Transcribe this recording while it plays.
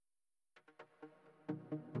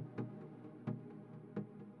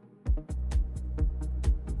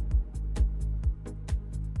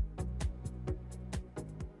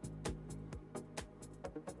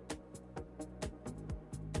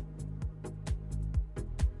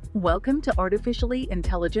Welcome to Artificially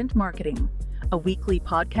Intelligent Marketing, a weekly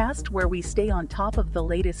podcast where we stay on top of the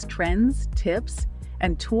latest trends, tips,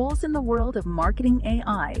 and tools in the world of marketing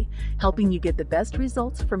AI, helping you get the best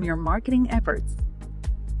results from your marketing efforts.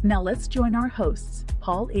 Now let's join our hosts,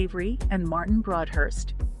 Paul Avery and Martin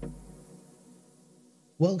Broadhurst.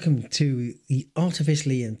 Welcome to the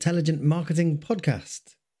Artificially Intelligent Marketing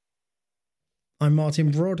Podcast. I'm Martin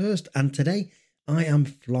Broadhurst, and today I am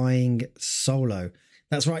flying solo.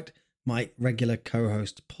 That's right, my regular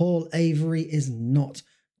co-host Paul Avery is not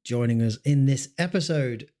joining us in this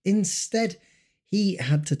episode. Instead, he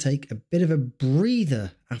had to take a bit of a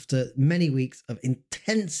breather after many weeks of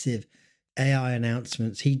intensive AI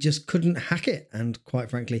announcements. He just couldn't hack it, and quite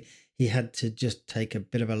frankly, he had to just take a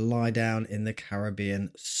bit of a lie down in the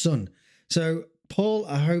Caribbean sun. So, Paul,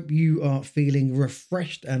 I hope you are feeling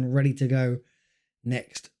refreshed and ready to go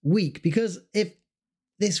next week, because if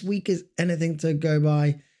this week is anything to go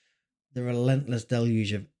by, the relentless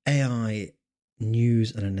deluge of AI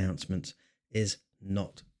news and announcements is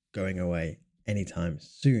not going away anytime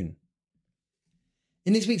soon.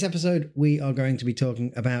 In this week's episode, we are going to be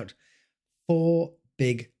talking about 4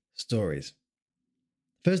 big stories.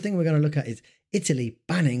 First thing we're going to look at is Italy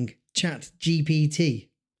banning ChatGPT.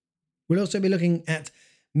 We'll also be looking at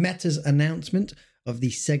Meta's announcement of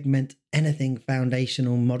the Segment Anything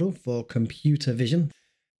foundational model for computer vision.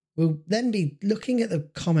 We'll then be looking at the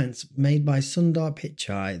comments made by Sundar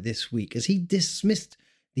Pichai this week as he dismissed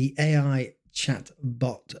the AI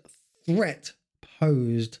chatbot threat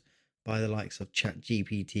posed by the likes of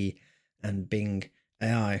ChatGPT and Bing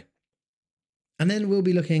AI. And then we'll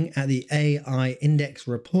be looking at the AI Index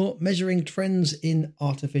report measuring trends in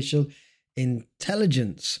artificial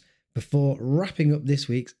intelligence before wrapping up this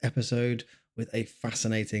week's episode with a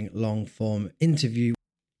fascinating long-form interview.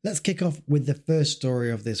 Let's kick off with the first story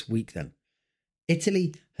of this week then.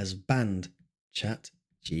 Italy has banned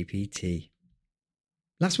ChatGPT.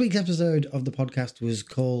 Last week's episode of the podcast was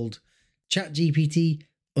called ChatGPT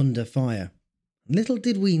Under Fire. Little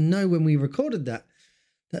did we know when we recorded that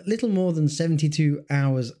little more than 72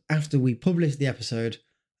 hours after we published the episode,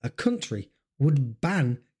 a country would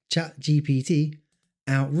ban ChatGPT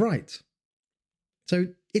outright. So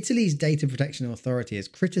Italy's Data Protection Authority has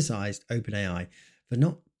criticised OpenAI for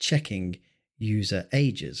not checking user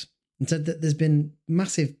ages and said that there's been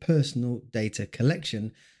massive personal data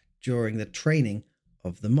collection during the training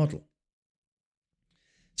of the model.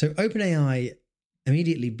 So OpenAI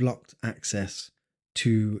immediately blocked access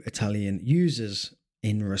to Italian users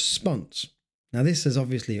in response. Now, this has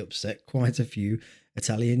obviously upset quite a few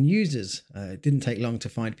Italian users. It didn't take long to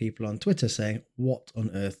find people on Twitter saying, "What on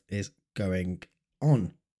earth is going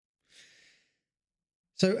on?"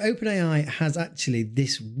 So OpenAI has actually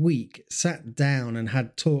this week sat down and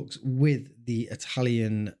had talks with the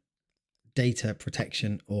Italian data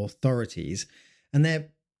protection authorities, and they're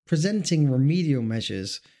presenting remedial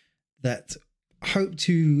measures that hope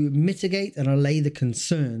to mitigate and allay the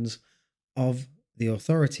concerns of the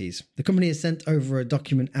authorities. The company has sent over a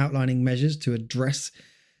document outlining measures to address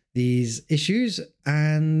these issues,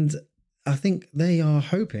 and I think they are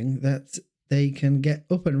hoping that they can get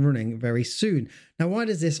up and running very soon. Now, why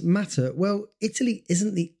does this matter? Well, Italy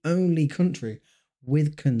isn't the only country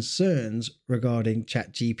with concerns regarding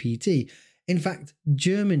ChatGPT. In fact,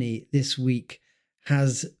 Germany this week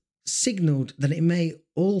has signalled that it may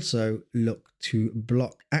also look to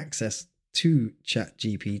block access to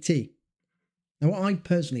ChatGPT. Now, what I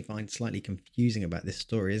personally find slightly confusing about this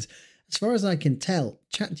story is, as far as I can tell,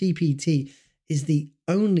 ChatGPT is the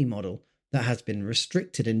only model that has been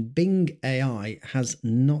restricted, and Bing AI has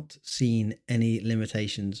not seen any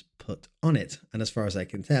limitations put on it. And as far as I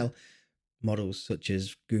can tell, models such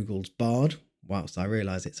as Google's Bard, whilst I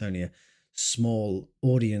realise it's only a small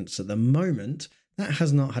audience at the moment, that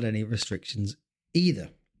has not had any restrictions either.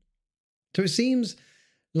 So it seems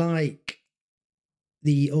like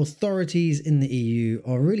the authorities in the EU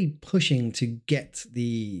are really pushing to get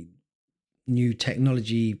the new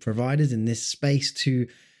technology providers in this space to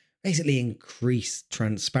basically increase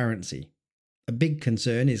transparency. A big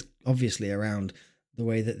concern is obviously around the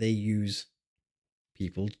way that they use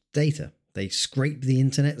people's data. They scrape the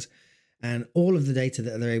internet, and all of the data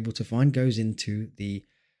that they're able to find goes into the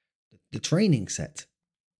training set.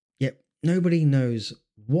 Yet nobody knows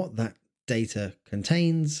what that data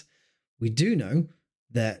contains. We do know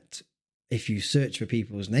that if you search for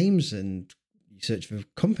people's names and you you search for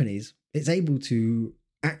companies, it's able to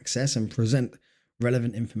access and present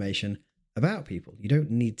relevant information about people. You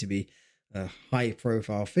don't need to be a high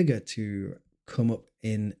profile figure to come up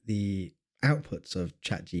in the outputs of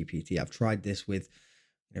ChatGPT. I've tried this with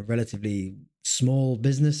relatively small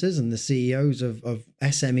businesses and the CEOs of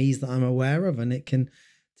SMEs that I'm aware of, and it can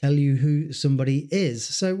tell you who somebody is.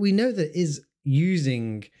 So we know that it is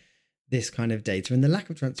using this kind of data, and the lack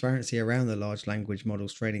of transparency around the large language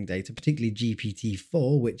models training data, particularly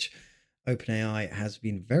GPT-4, which OpenAI has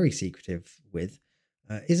been very secretive with,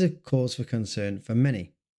 is a cause for concern for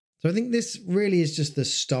many. So I think this really is just the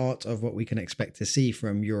start of what we can expect to see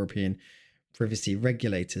from European privacy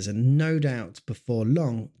regulators. And no doubt before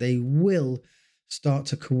long, they will start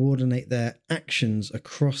to coordinate their actions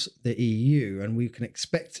across the EU. And we can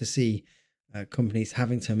expect to see companies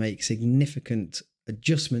having to make significant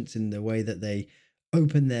adjustments in the way that they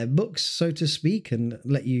open their books, so to speak, and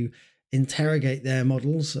let you interrogate their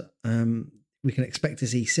models. We can expect to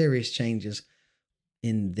see serious changes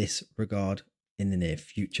in this regard in the near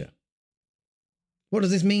future. What does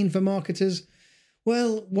this mean for marketers?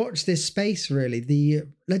 Well, watch this space, really. The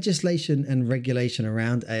legislation and regulation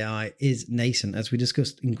around AI is nascent, as we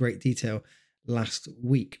discussed in great detail last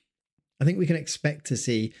week. I think we can expect to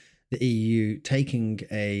see the EU taking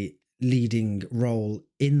a leading role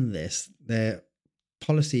in this. Their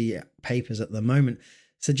policy papers at the moment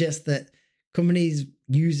suggest that companies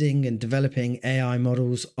using and developing AI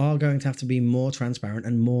models are going to have to be more transparent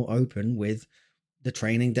and more open with the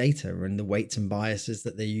training data and the weights and biases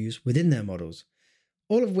that they use within their models.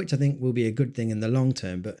 All of which I think will be a good thing in the long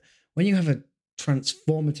term. But when you have a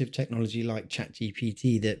transformative technology like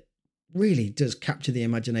ChatGPT that really does capture the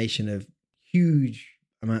imagination of huge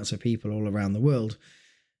amounts of people all around the world,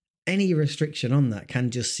 any restriction on that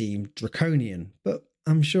can just seem draconian. But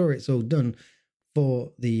I'm sure it's all done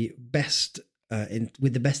for the best,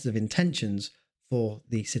 with the best of intentions for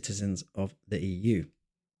the citizens of the EU.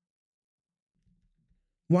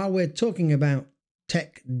 While we're talking about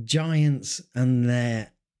tech giants and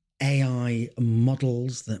their AI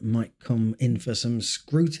models that might come in for some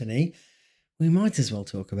scrutiny, we might as well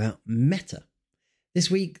talk about Meta. This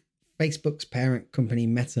week, Facebook's parent company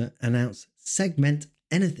Meta announced Segment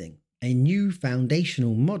Anything, a new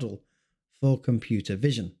foundational model for computer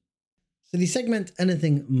vision. So the Segment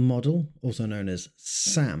Anything model, also known as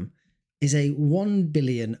SAM, is a 1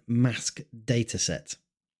 billion mask dataset.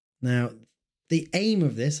 Now, the aim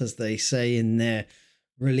of this, as they say in their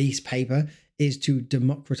release paper, is to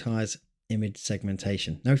democratize image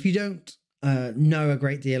segmentation. Now, if you don't know a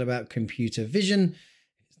great deal about computer vision,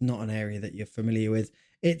 it's not an area that you're familiar with,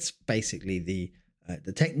 it's basically the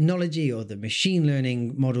technology or the machine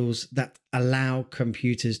learning models that allow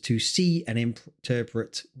computers to see and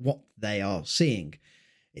interpret what they are seeing.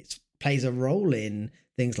 It plays a role in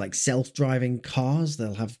things like self-driving cars.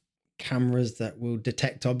 They'll have cameras that will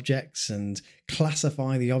detect objects and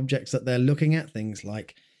classify the objects that they're looking at. Things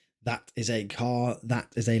like that is a car, that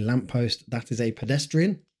is a lamppost, that is a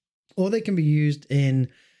pedestrian. Or they can be used in,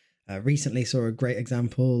 recently saw a great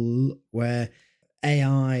example where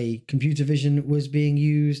AI computer vision was being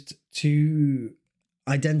used to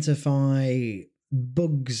identify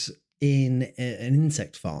bugs in an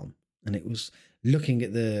insect farm. And it was looking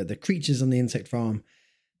at the creatures on the insect farm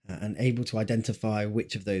and able to identify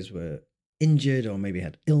which of those were injured or maybe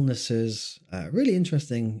had illnesses. Really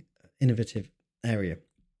interesting, innovative area.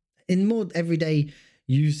 In more everyday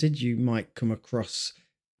usage, you might come across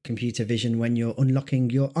computer vision when you're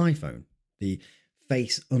unlocking your iPhone. The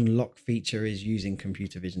face unlock feature is using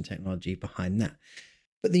computer vision technology behind that.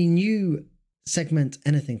 But the new Segment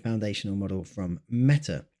Anything foundational model from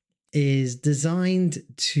Meta is designed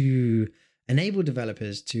to enable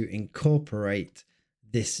developers to incorporate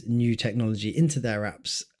this new technology into their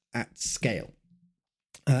apps at scale.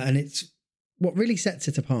 And it's what really sets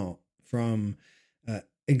it apart from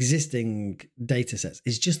existing data sets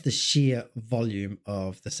is just the sheer volume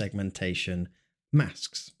of the segmentation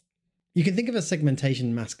masks. You can think of a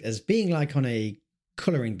segmentation mask as being like on a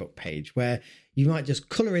coloring book page where you might just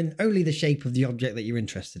color in only the shape of the object that you're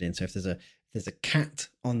interested in. So if there's a cat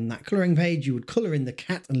on that coloring page, you would color in the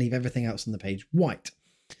cat and leave everything else on the page white.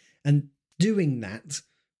 And doing that,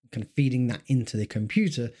 kind of feeding that into the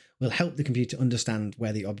computer, will help the computer understand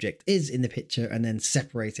where the object is in the picture and then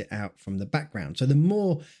separate it out from the background. So the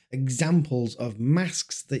more examples of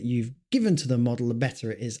masks that you've given to the model, the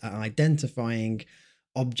better it is at identifying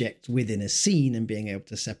objects within a scene and being able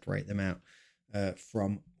to separate them out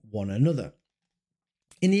from one another.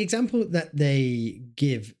 In the example that they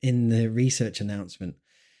give in the research announcement,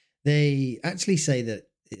 they actually say that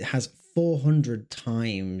it has 400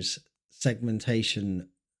 times segmentation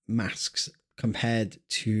masks compared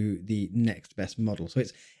to the next best model. So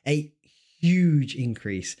it's a huge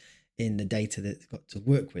increase in the data that it's got to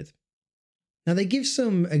work with. Now, they give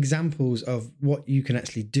some examples of what you can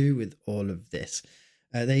actually do with all of this.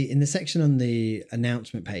 In the section on the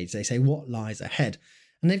announcement page, they say what lies ahead.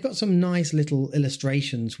 And they've got some nice little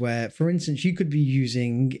illustrations where, for instance, you could be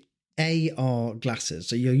using AR glasses.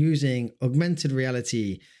 So you're using augmented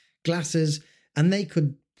reality glasses, and they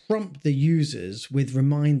could prompt the users with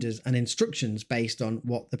reminders and instructions based on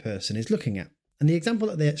what the person is looking at. And the example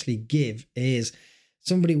that they actually give is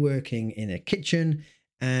somebody working in a kitchen,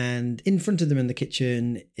 and in front of them in the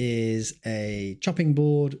kitchen is a chopping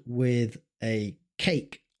board with a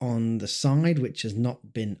cake on the side, which has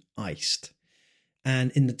not been iced.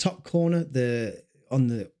 And in the top corner, on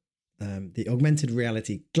the augmented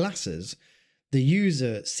reality glasses, the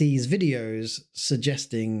user sees videos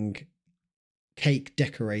suggesting cake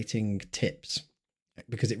decorating tips,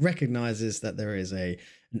 because it recognizes that there is an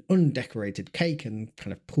undecorated cake and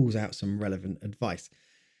kind of pulls out some relevant advice.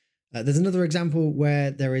 There's another example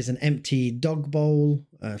where there is an empty dog bowl,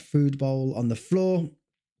 food bowl on the floor,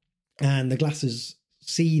 and the glasses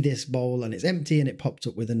see this bowl and it's empty, and it pops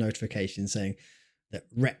up with a notification saying that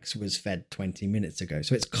Rex was fed 20 minutes ago.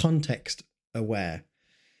 So it's context aware.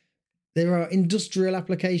 There are industrial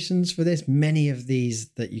applications for this, many of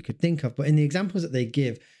these that you could think of, but in the examples that they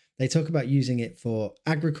give, they talk about using it for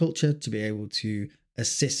agriculture to be able to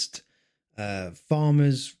assist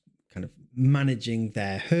farmers kind of managing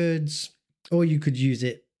their herds, or you could use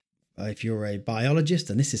it if you're a biologist,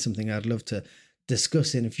 and this is something I'd love to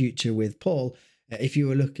discuss in the future with Paul, if you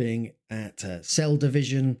were looking at cell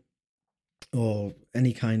division or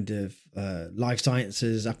any kind of life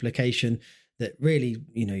sciences application that really,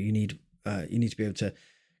 you need to be able to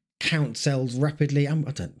count cells rapidly. I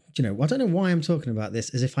don't know why I'm talking about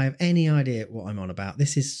this as if I have any idea what I'm on about.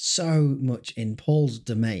 This is so much in Paul's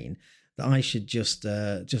domain that I should just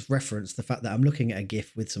reference the fact that I'm looking at a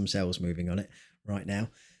GIF with some cells moving on it right now.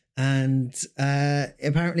 And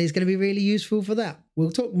apparently it's going to be really useful for that.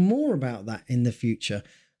 We'll talk more about that in the future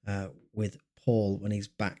with Paul when he's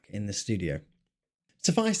back in the studio.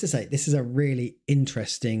 Suffice to say, this is a really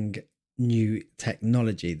interesting new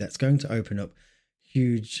technology that's going to open up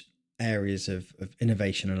huge areas of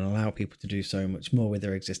innovation and allow people to do so much more with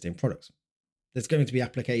their existing products. There's going to be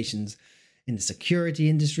applications in the security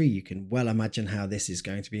industry. You can well imagine how this is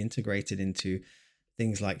going to be integrated into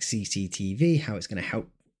things like CCTV, how it's going to help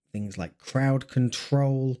things like crowd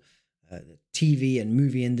control. The TV and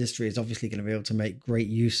movie industry is obviously going to be able to make great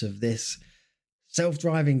use of this.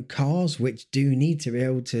 Self-driving cars, which do need to be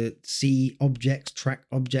able to see objects, track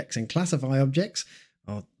objects, and classify objects,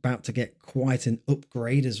 are about to get quite an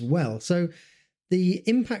upgrade as well. So the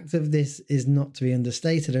impact of this is not to be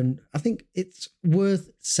understated. And I think it's worth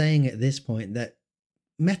saying at this point that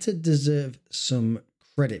Meta deserve some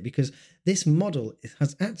credit, because this model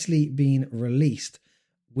has actually been released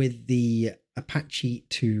with the Apache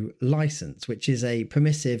 2 license, which is a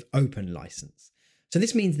permissive open license. So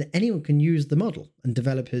this means that anyone can use the model and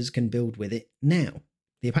developers can build with it now.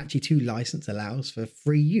 The Apache 2 license allows for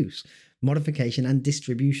free use, modification, and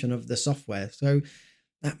distribution of the software. So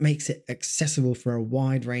that makes it accessible for a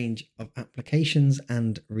wide range of applications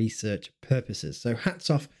and research purposes. So hats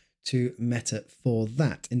off to Meta for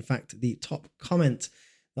that. In fact, the top comment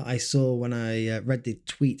that I saw when I read the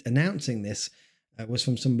tweet announcing this was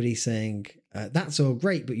from somebody saying, that's all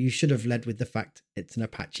great, but you should have led with the fact it's an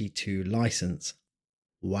Apache 2 license.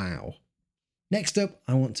 Wow. Next up,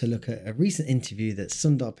 I want to look at a recent interview that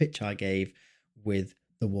Sundar Pichai gave with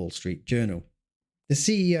the Wall Street Journal. The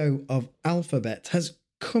CEO of Alphabet has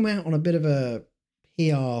come out on a bit of a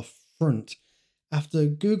PR front after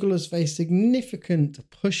Google has faced significant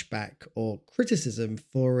pushback or criticism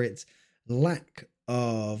for its lack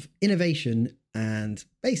of innovation and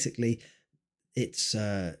basically it's,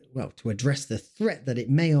 to address the threat that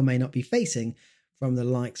it may or may not be facing from the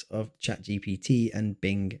likes of ChatGPT and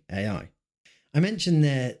Bing AI. I mentioned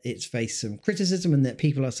that it's faced some criticism and that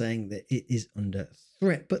people are saying that it is under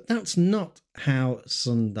threat, but that's not how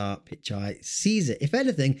Sundar Pichai sees it. If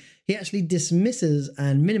anything, he actually dismisses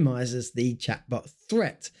and minimizes the chatbot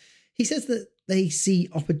threat. He says that they see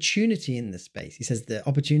opportunity in the space. He says the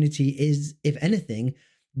opportunity is, if anything,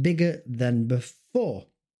 bigger than before.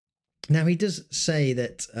 Now, he does say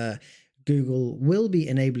that Google will be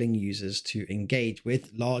enabling users to engage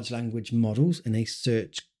with large language models in a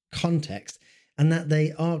search context, and that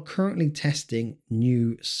they are currently testing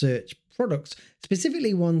new search products,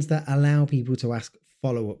 specifically ones that allow people to ask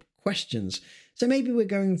follow-up questions. So maybe we're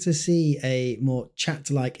going to see a more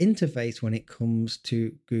chat-like interface when it comes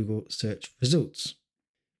to Google search results.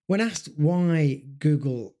 When asked why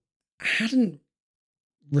Google hadn't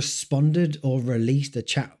responded or released a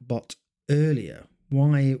chatbot earlier,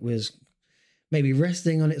 why it was maybe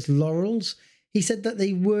resting on its laurels, he said that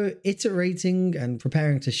they were iterating and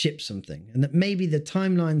preparing to ship something, and that maybe the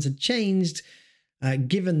timelines had changed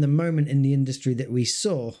given the moment in the industry that we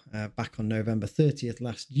saw back on November 30th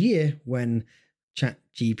last year when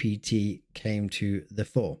ChatGPT came to the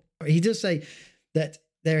fore. He does say that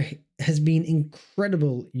there has been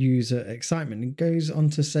incredible user excitement and goes on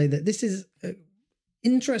to say that this is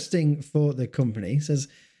interesting for the company. He says,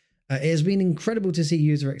 it has been incredible to see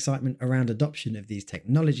user excitement around adoption of these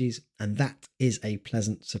technologies, and that is a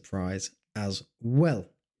pleasant surprise as well.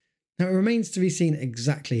 Now, it remains to be seen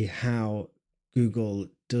exactly how Google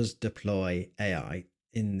does deploy AI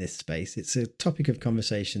in this space. It's a topic of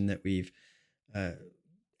conversation that we've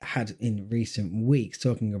had in recent weeks,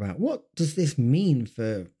 talking about what does this mean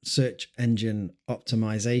for search engine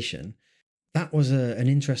optimization. That was an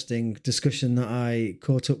interesting discussion that I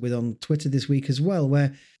caught up with on Twitter this week as well,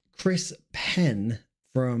 where Chris Penn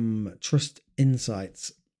from Trust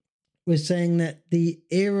Insights was saying that the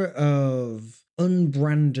era of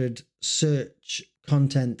unbranded search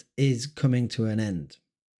content is coming to an end.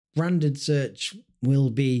 Branded search will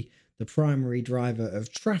be the primary driver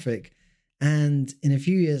of traffic, and in a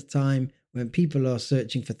few years' time, when people are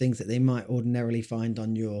searching for things that they might ordinarily find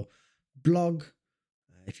on your blog,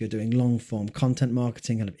 if you're doing long-form content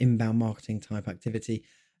marketing, kind of inbound marketing type activity,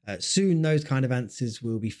 soon those kind of answers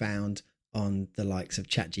will be found on the likes of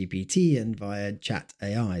ChatGPT and via chat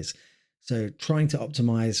AIs. So trying to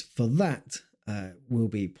optimize for that will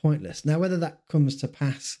be pointless. Now, whether that comes to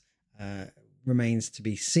pass remains to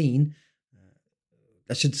be seen.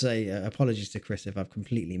 I should say apologies to Chris if I've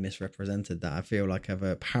completely misrepresented that. I feel like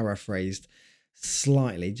I've paraphrased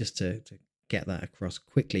slightly just to get that across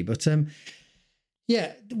quickly. But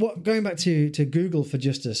going back to Google for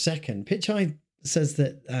just a second, Pichai says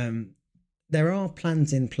that there are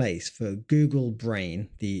plans in place for Google Brain,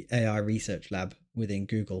 the AI research lab within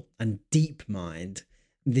Google, and DeepMind,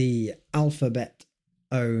 the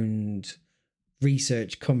Alphabet-owned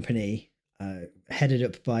research company headed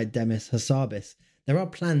up by Demis Hassabis. There are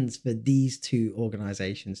plans for these two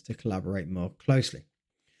organizations to collaborate more closely.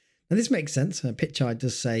 Now, this makes sense. Pichai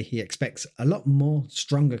does say he expects a lot more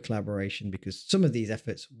stronger collaboration because some of these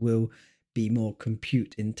efforts will be more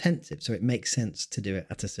compute intensive, so it makes sense to do it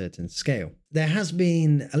at a certain scale. There has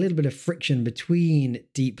been a little bit of friction between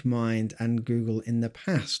DeepMind and Google in the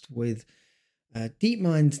past, with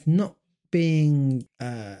DeepMind not being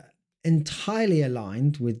entirely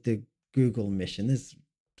aligned with the Google mission. There's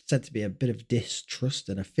said to be a bit of distrust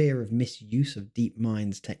and a fear of misuse of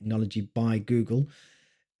DeepMind's technology by Google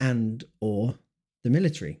and or the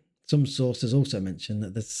military. Some sources also mention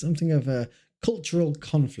that there's something of a cultural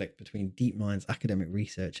conflict between DeepMind's academic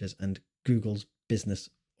researchers and Google's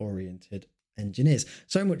business-oriented engineers.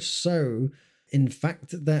 So much so, in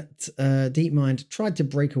fact, that DeepMind tried to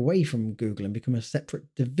break away from Google and become a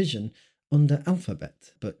separate division under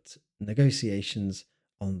Alphabet, but negotiations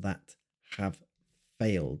on that have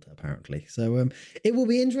failed, apparently. So it will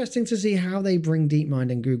be interesting to see how they bring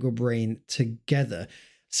DeepMind and Google Brain together.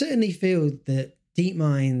 Certainly feel that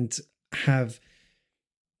DeepMind have,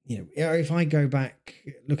 if I go back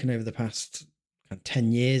looking over the past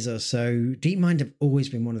 10 years or so, DeepMind have always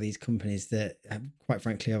been one of these companies that, quite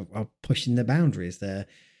frankly, are pushing the boundaries. They're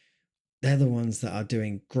the ones that are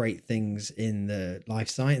doing great things in the life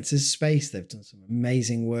sciences space. They've done some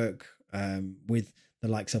amazing work with the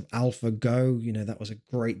likes of AlphaGo. That was a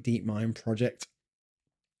great DeepMind project.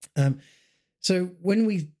 So when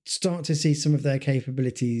we start to see some of their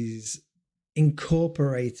capabilities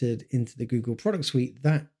incorporated into the Google product suite,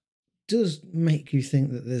 that does make you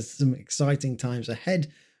think that there's some exciting times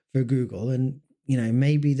ahead for Google. And,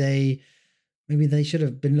 maybe they should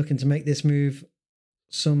have been looking to make this move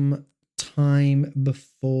some time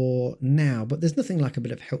before now, but there's nothing like a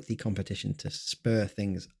bit of healthy competition to spur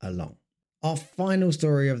things along. Our final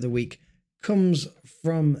story of the week comes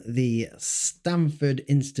from the Stanford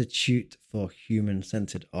Institute for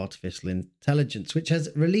Human-Centered Artificial Intelligence, which has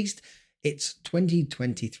released its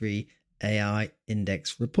 2023 AI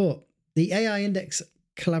Index report. The AI Index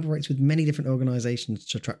collaborates with many different organizations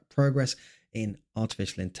to track progress in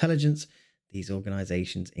artificial intelligence. These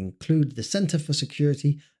organizations include the Center for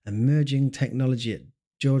Security, Emerging Technology at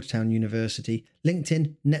Georgetown University,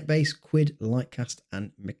 LinkedIn, NetBase, Quid, Lightcast,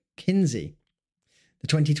 and McKinsey. The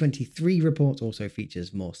 2023 report also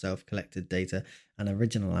features more self-collected data and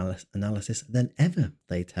original analysis than ever,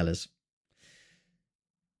 they tell us.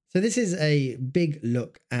 So this is a big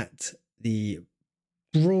look at the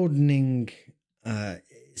broadening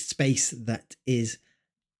space that is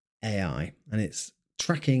AI, and it's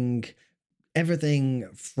tracking everything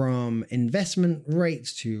from investment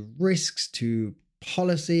rates to risks to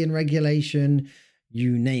policy and regulation,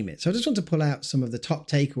 you name it. So I just want to pull out some of the top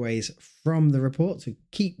takeaways from the report to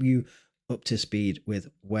keep you up to speed with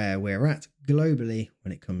where we're at globally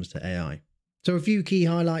when it comes to AI. So a few key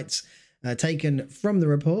highlights taken from the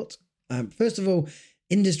report. First of all,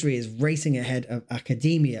 industry is racing ahead of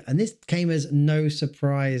academia, and this came as no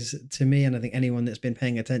surprise to me, and I think anyone that's been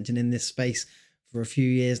paying attention in this space for a few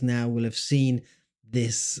years now will have seen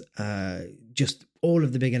this. Just all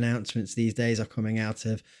of the big announcements these days are coming out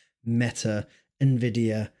of Meta,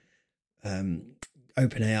 Nvidia, OpenAI,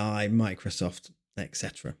 Microsoft,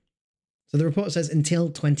 etc. So the report says until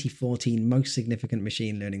 2014, most significant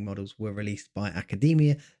machine learning models were released by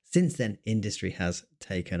academia. Since then, industry has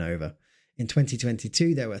taken over. In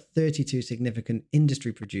 2022, there were 32 significant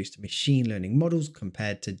industry-produced machine learning models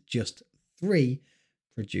compared to just 3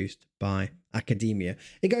 produced by academia.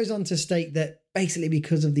 It goes on to state that basically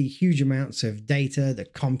because of the huge amounts of data, the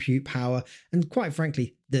compute power, and quite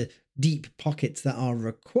frankly, the deep pockets that are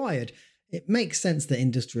required, it makes sense that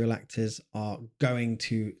industrial actors are going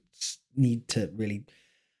to need to really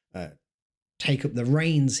take up the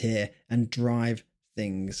reins here and drive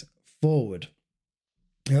things forward.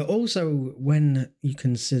 Also, when you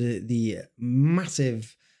consider the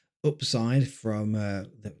massive upside from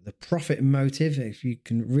the profit motive, if you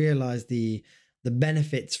can realize the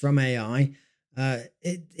benefits from AI,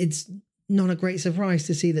 it's not a great surprise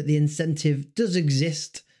to see that the incentive does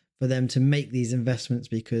exist for them to make these investments,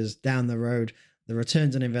 because down the road, the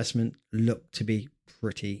returns on investment look to be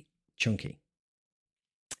pretty chunky.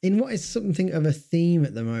 In what is something of a theme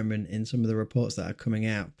at the moment in some of the reports that are coming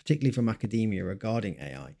out, particularly from academia regarding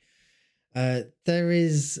AI, there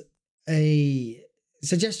is a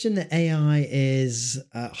suggestion that AI is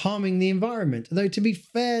harming the environment. Though, to be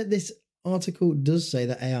fair, this article does say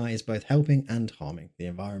that AI is both helping and harming the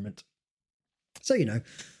environment. So,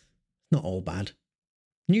 not all bad.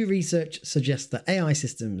 New research suggests that AI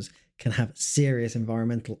systems can have serious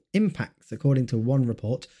environmental impacts. According to one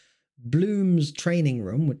report, Bloom's training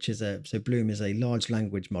run, Bloom is a large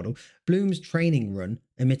language model. Bloom's training run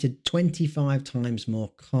emitted 25 times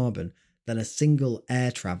more carbon than a single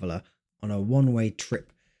air traveler on a one-way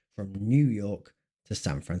trip from New York to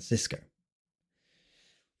San Francisco.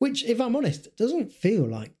 Which, if I'm honest, doesn't feel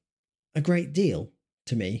like a great deal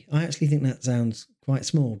to me. I actually think that sounds quite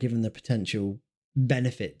small given the potential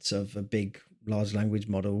benefits of a big large language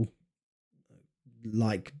model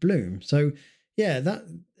like Bloom. So yeah, that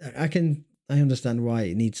I understand why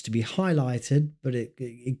it needs to be highlighted, but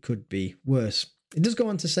it could be worse. It does go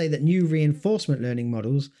on to say that new reinforcement learning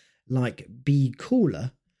models like Be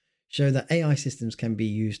Cooler show that AI systems can be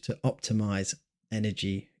used to optimize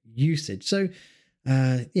energy usage. So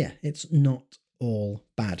it's not all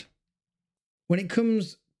bad. When it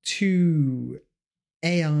comes to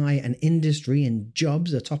AI and industry and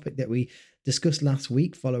jobs, a topic that we discussed last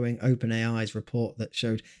week following OpenAI's report that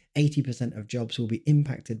showed 80% of jobs will be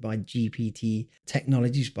impacted by GPT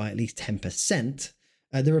technologies by at least 10%.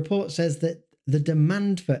 The report says that the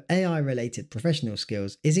demand for AI-related professional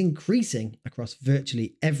skills is increasing across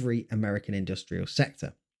virtually every American industrial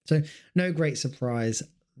sector. So no great surprise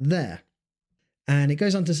there. And it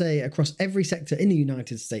goes on to say across every sector in the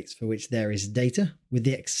United States for which there is data, with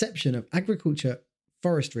the exception of agriculture,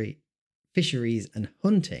 forestry, fisheries, and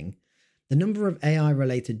hunting, the number of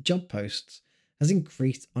AI-related job posts has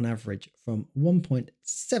increased on average from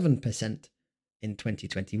 1.7% in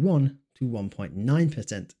 2021 to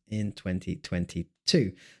 1.9% in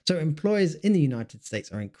 2022. So employers in the United States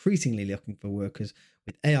are increasingly looking for workers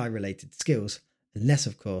with AI-related skills, unless,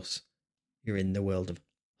 of course, you're in the world of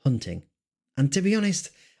hunting. And to be honest,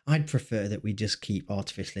 I'd prefer that we just keep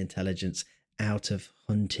artificial intelligence out of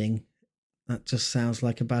hunting. That just sounds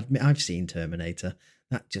like a bad... I've seen Terminator.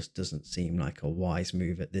 That just doesn't seem like a wise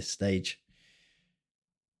move at this stage.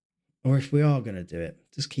 Or if we are going to do it,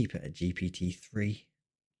 just keep it at GPT-3.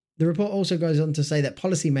 The report also goes on to say that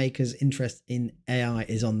policymakers' interest in AI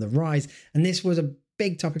is on the rise. And this was a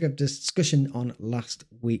big topic of discussion on last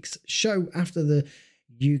week's show after the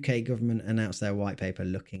UK government announced their white paper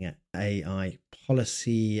looking at AI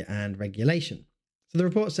policy and regulation. So the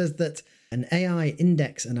report says that an AI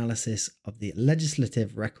index analysis of the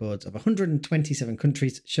legislative records of 127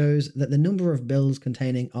 countries shows that the number of bills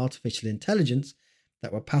containing artificial intelligence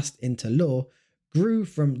that were passed into law grew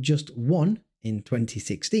from just 1 in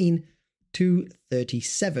 2016 to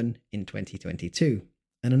 37 in 2022.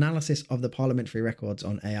 An analysis of the parliamentary records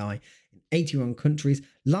on AI in 81 countries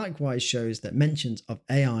likewise shows that mentions of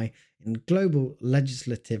AI in global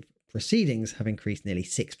legislative proceedings have increased nearly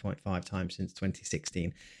 6.5 times since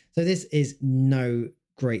 2016. So this is no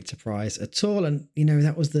great surprise at all. And,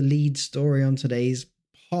 that was the lead story on today's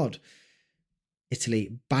pod.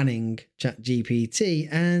 Italy banning ChatGPT,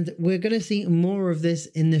 and we're going to see more of this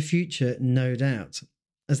in the future, no doubt.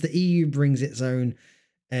 As the EU brings its own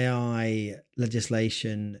AI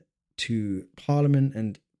legislation to Parliament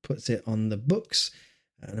and puts it on the books,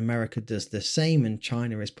 and America does the same, and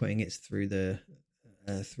China is putting it through the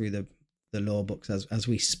law books as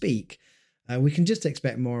we speak. We can just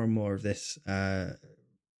expect more and more of this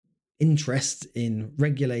interest in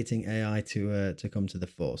regulating AI to come to the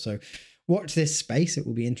fore. So watch this space. It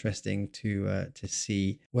will be interesting to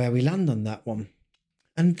see where we land on that one.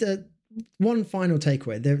 And one final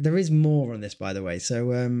takeaway. There is more on this, by the way.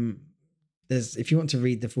 So if you want to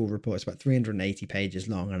read the full report, it's about 380 pages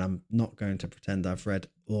long, and I'm not going to pretend I've read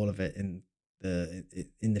all of it in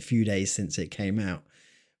the few days since it came out.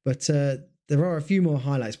 But there are a few more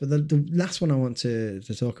highlights. But the last one I want to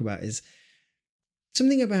talk about is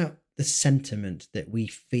something about the sentiment that we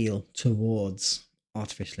feel towards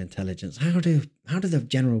artificial intelligence. How do the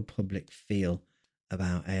general public feel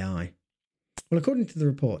about AI? Well, according to the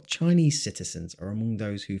report, Chinese citizens are among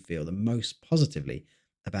those who feel the most positively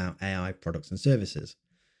about AI products and services,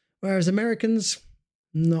 whereas Americans,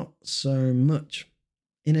 not so much.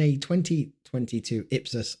 In a 2022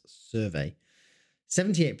 Ipsos survey,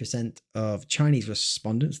 78% of Chinese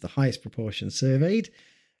respondents, the highest proportion surveyed,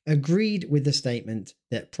 agreed with the statement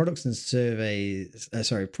that products and services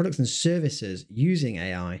using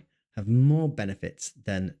AI have more benefits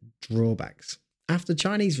than drawbacks. After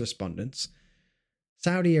Chinese respondents,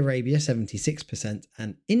 Saudi Arabia 76%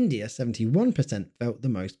 and India 71% felt the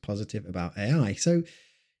most positive about AI. So,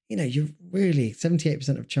 you're really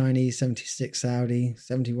 78% of Chinese, 76 Saudi,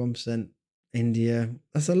 71% India.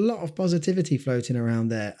 That's a lot of positivity floating around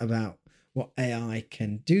there about what AI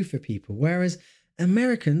can do for people. Whereas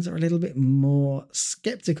Americans are a little bit more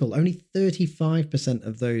skeptical. Only 35%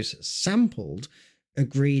 of those sampled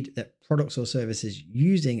agreed that products or services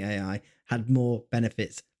using AI had more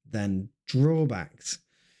benefits than drawbacks.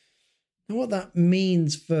 Now, what that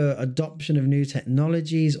means for adoption of new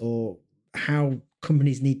technologies or how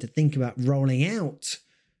companies need to think about rolling out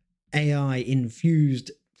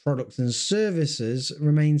AI-infused products and services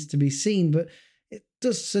remains to be seen, but it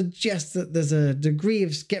does suggest that there's a degree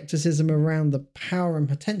of skepticism around the power and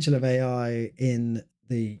potential of AI in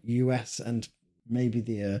the US and maybe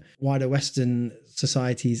the wider Western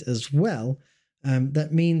societies as well.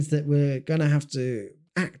 That means that we're going to have to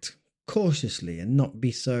act cautiously and not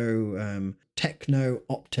be so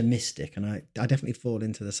techno-optimistic. And I definitely fall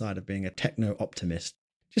into the side of being a techno-optimist.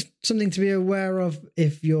 Just something to be aware of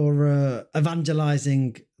if you're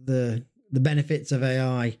evangelizing the benefits of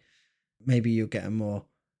AI. Maybe you'll get a more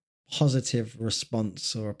positive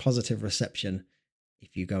response or a positive reception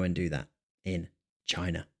if you go and do that in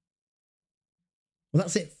China. Well,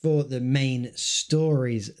 that's it for the main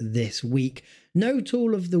stories this week. No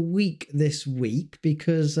tool of the week this week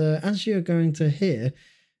because as you're going to hear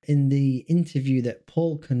in the interview that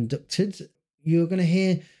Paul conducted, you're going to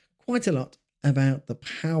hear quite a lot about the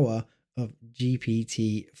power of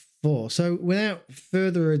GPT-4. So without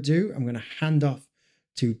further ado, I'm going to hand off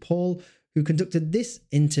to Paul, who conducted this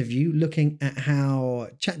interview looking at how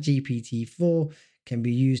ChatGPT-4 can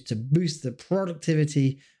be used to boost the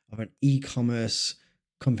productivity of an e-commerce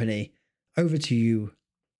company. Over to you,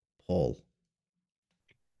 Paul.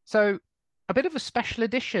 So a bit of a special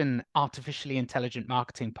edition artificially intelligent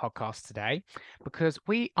marketing podcast today, because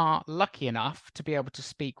we are lucky enough to be able to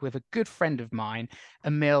speak with a good friend of mine,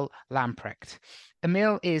 Emil Lamprecht.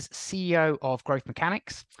 Emil is CEO of Growth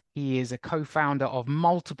Mechanics. He is a co-founder of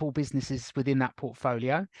multiple businesses within that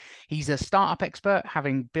portfolio. He's a startup expert,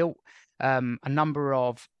 having built a number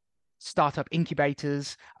of startup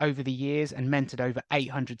incubators over the years and mentored over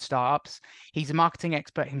 800 startups. He's a marketing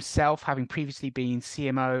expert himself, having previously been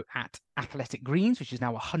CMO at Athletic Greens, which is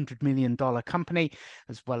now a $100 million company,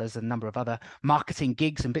 as well as a number of other marketing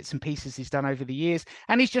gigs and bits and pieces he's done over the years.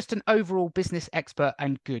 And he's just an overall business expert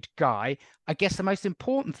and good guy. I guess the most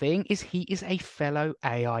important thing is he is a fellow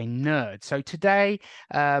AI nerd. So today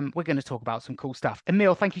we're going to talk about some cool stuff.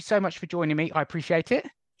 Emil, thank you so much for joining me. I appreciate it.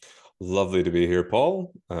 Lovely to be here,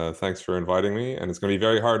 Paul. Thanks for inviting me. And it's going to be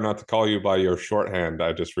very hard not to call you by your shorthand.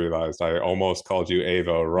 I just realized I almost called you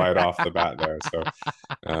Avo right off the bat there. So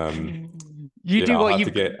I'll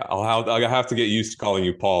have to get used to calling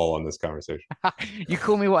you Paul on this conversation. You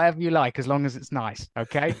call me whatever you like, as long as it's nice.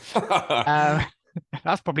 Okay.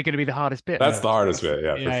 That's probably going to be the hardest bit. That's the hardest bit,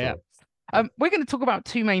 yeah, for Yeah. sure. We're going to talk about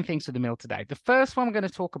two main things for the meal today. The first one we're going to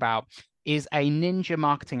talk about is a ninja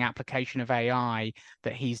marketing application of AI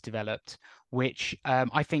that he's developed, which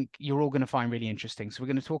I think you're all going to find really interesting. So we're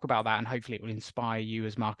going to talk about that, and hopefully it will inspire you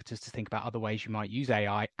as marketers to think about other ways you might use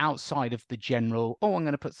AI outside of the general, oh, I'm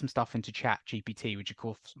going to put some stuff into ChatGPT, which of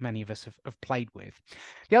course many of us have played with.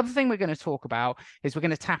 The other thing we're going to talk about is we're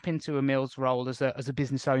going to tap into Emil's role as a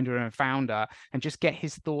business owner and a founder and just get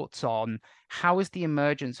his thoughts on how is the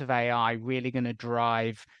emergence of AI really going to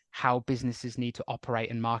drive how businesses need to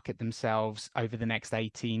operate and market themselves over the next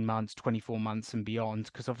 18 months, 24 months and beyond,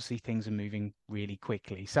 because obviously things are moving really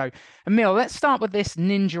quickly. So, Emil, let's start with this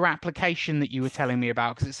ninja application that you were telling me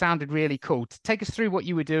about, because it sounded really cool. Take us through what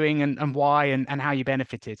you were doing and why and how you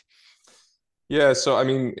benefited. Yeah, so I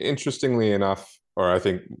mean, interestingly enough, or I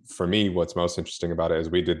think for me, what's most interesting about it is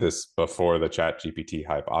we did this before the ChatGPT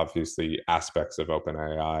hype. Obviously, aspects of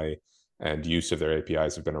OpenAI and use of their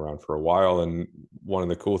APIs have been around for a while. And one of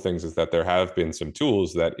the cool things is that there have been some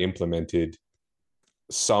tools that implemented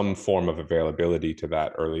some form of availability to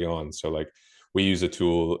that early on. So like we use a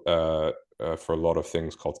tool for a lot of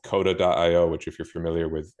things called coda.io, which if you're familiar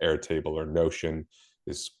with Airtable or Notion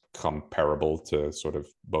is comparable to sort of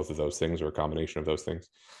both of those things or a combination of those things.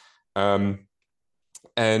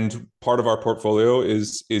 And part of our portfolio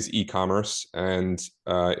is e-commerce. And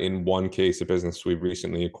in one case, a business we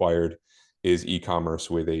recently acquired is e-commerce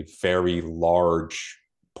with a very large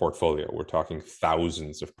portfolio. We're talking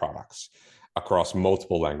thousands of products across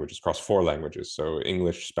multiple languages, across 4 languages. So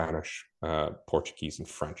English, Spanish, Portuguese, and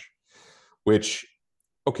French, which,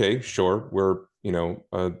 okay, sure, we're,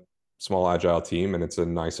 a small agile team, and it's a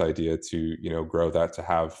nice idea to, grow that, to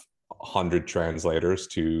have 100 translators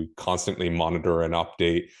to constantly monitor and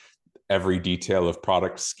update every detail of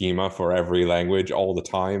product schema for every language all the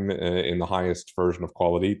time in the highest version of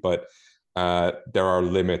quality. But there are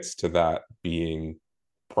limits to that being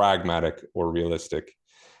pragmatic or realistic.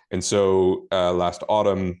 And so last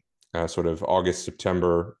autumn, sort of August,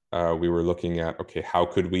 September, we were looking at, okay, how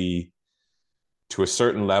could we, to a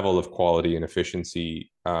certain level of quality and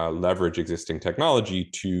efficiency, leverage existing technology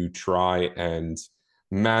to try and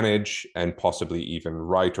manage and possibly even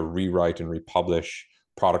write or rewrite and republish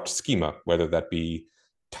product schema, whether that be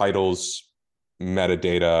titles,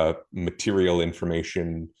 metadata, material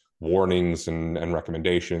information, warnings and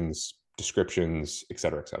recommendations, descriptions, et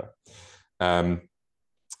cetera, et cetera.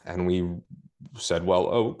 And we said, well,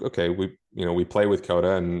 oh, okay, we play with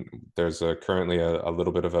Coda, and there's currently a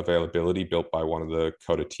little bit of availability built by one of the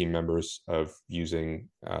Coda team members of using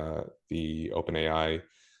the OpenAI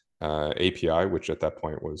API, which at that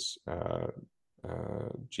point was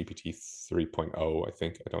GPT 3.0, I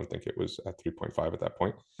think. I don't think it was at 3.5 at that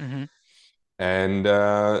point. Mm-hmm. And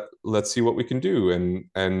let's see what we can do.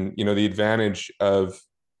 And the advantage of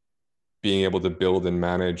being able to build and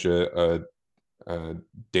manage a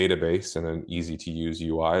database and an easy to use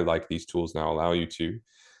UI like these tools now allow you to,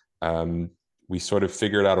 we sort of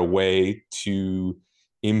figured out a way to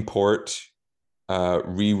import,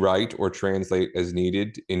 rewrite or translate as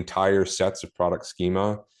needed entire sets of product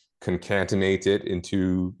schema, concatenate it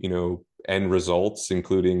into end results,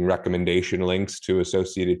 including recommendation links to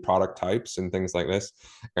associated product types and things like this,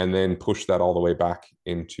 and then push that all the way back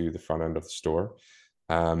into the front end of the store,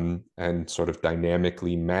 and sort of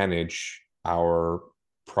dynamically manage our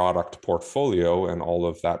product portfolio and all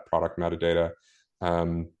of that product metadata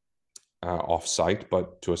off-site,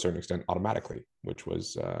 but to a certain extent automatically, which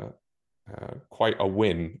was quite a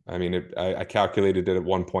win. I mean, I calculated it at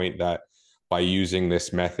one point that by using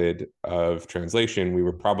this method of translation, we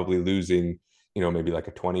were probably losing, maybe like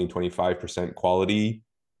a 20-25% quality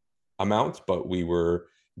amount, but we were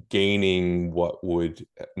gaining what would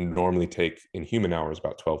normally take in human hours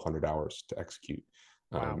about 1,200 hours to execute.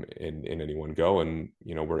 Wow. in any one go. And,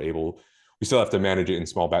 we still have to manage it in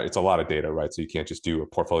small batch. It's a lot of data, right? So you can't just do a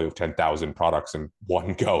portfolio of 10,000 products in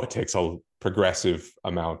one go. It takes a progressive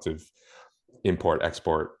amount of import,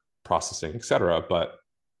 export, processing, et cetera. But,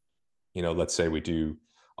 let's say we do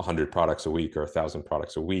 100 products a week or 1,000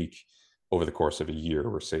 products a week. Over the course of a year,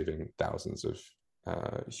 we're saving thousands of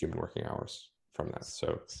human working hours from that.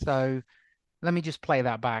 So let me just play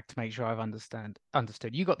that back to make sure I've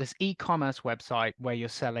understood. You got this e-commerce website where you're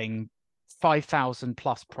selling 5,000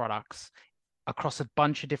 plus products across a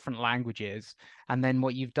bunch of different languages. And then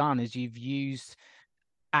what you've done is you've used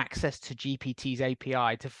access to GPT's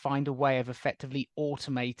API to find a way of effectively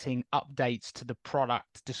automating updates to the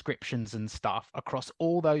product descriptions and stuff across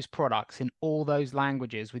all those products in all those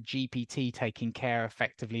languages, with GPT taking care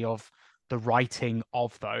effectively of the writing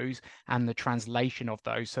of those and the translation of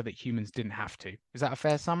those so that humans didn't have to. Is that a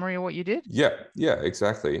fair summary of what you did? Yeah,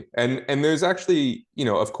 exactly. And there's actually,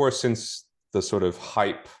 of course, since the sort of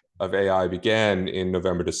hype of AI began in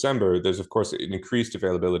November, December, there's of course an increased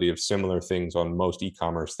availability of similar things on most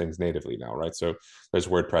e-commerce things natively now, right? So there's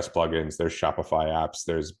WordPress plugins, there's Shopify apps,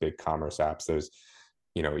 there's BigCommerce apps, there's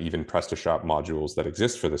even PrestaShop modules that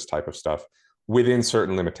exist for this type of stuff within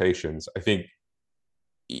certain limitations. I think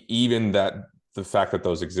even that the fact that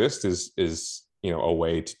those exist is a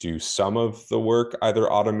way to do some of the work,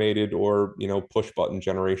 either automated or push button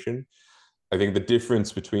generation. I think the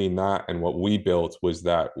difference between that and what we built was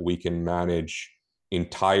that we can manage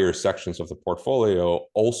entire sections of the portfolio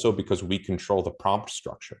also because we control the prompt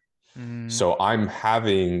structure. So I'm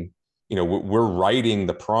having, we're writing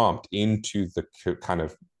the prompt into the kind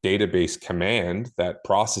of database command that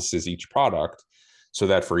processes each product so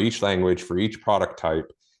that for each language, for each product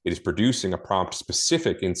type, it is producing a prompt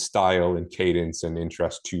specific in style and cadence and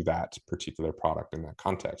interest to that particular product in that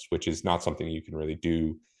context, which is not something you can really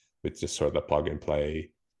do with just sort of the plug and play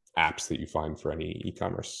apps that you find for any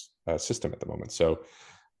e-commerce system at the moment. So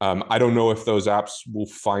I don't know if those apps will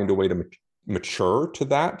find a way to mature to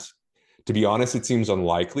that. To be honest, it seems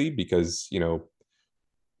unlikely because,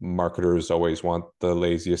 marketers always want the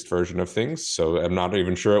laziest version of things. So I'm not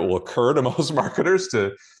even sure it will occur to most marketers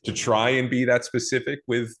to try and be that specific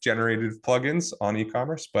with generated plugins on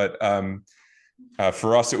e-commerce. But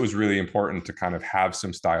for us, it was really important to kind of have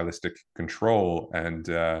some stylistic control. And,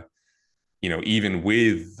 even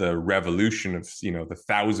with the revolution of, the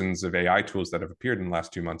thousands of AI tools that have appeared in the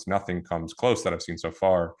last 2 months, nothing comes close that I've seen so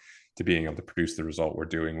far to being able to produce the result we're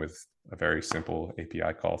doing with a very simple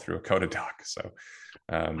API call through a Coda doc. So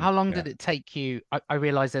how long did it take you? I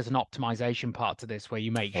realize there's an optimization part to this where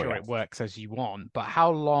you make sure it works as you want, but how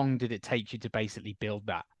long did it take you to basically build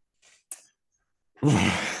that?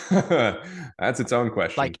 That's its own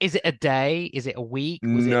question. Like, is it a day? Is it a week?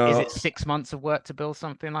 Is it 6 months of work to build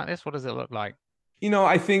something like this? What does it look like?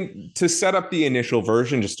 I think to set up the initial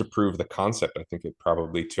version, just to prove the concept, I think it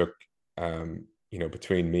probably took,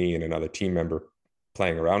 between me and another team member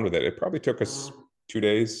playing around with it, it probably took us 2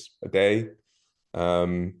 days, a day,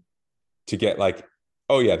 to get like,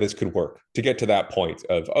 oh yeah, this could work. To get to that point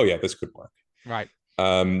of, oh yeah, this could work. Right.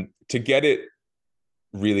 To get it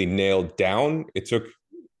really nailed down, it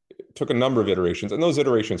took a number of iterations, and those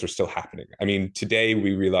iterations are still happening. I mean, today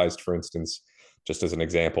we realized, for instance, just as an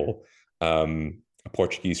example, a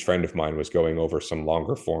Portuguese friend of mine was going over some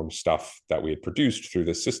longer form stuff that we had produced through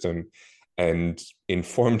this system and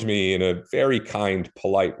informed me in a very kind,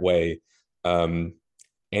 polite way.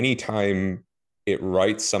 Anytime it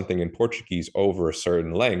writes something in Portuguese over a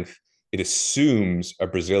certain length, it assumes a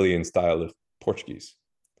Brazilian style of Portuguese.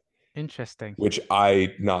 Interesting. Which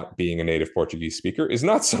I, not being a native Portuguese speaker, is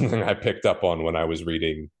not something I picked up on when I was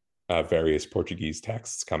reading various Portuguese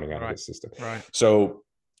texts coming out of the system. Right. So,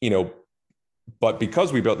 but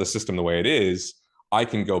because we built the system the way it is, I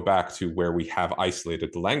can go back to where we have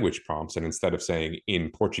isolated the language prompts. And instead of saying in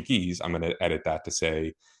Portuguese, I'm going to edit that to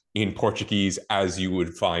say in Portuguese as you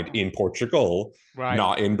would find in Portugal,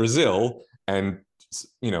 not in Brazil. And,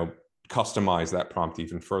 customize that prompt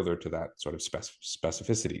even further to that sort of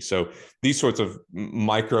specificity. So these sorts of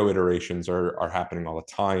micro iterations are happening all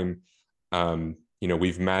the time.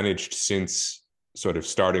 We've managed, since sort of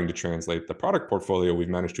starting to translate the product portfolio, we've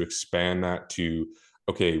managed to expand that to,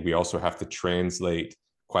 okay, we also have to translate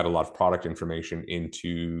quite a lot of product information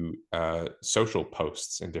into social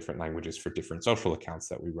posts in different languages for different social accounts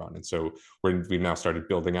that we run. And so we've now started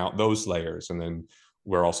building out those layers, and then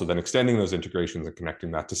we're also then extending those integrations and connecting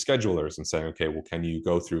that to schedulers and saying, okay, well, can you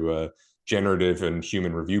go through a generative and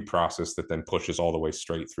human review process that then pushes all the way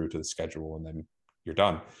straight through to the schedule, and then you're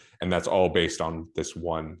done. And that's all based on this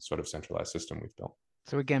one sort of centralized system we've built.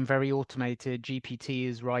 So again, very automated. GPT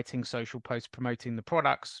is writing social posts promoting the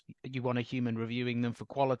products. You want a human reviewing them for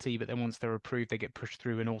quality, but then once they're approved, they get pushed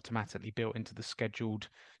through and automatically built into the scheduled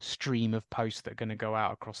stream of posts that are going to go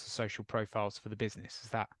out across the social profiles for the business. Is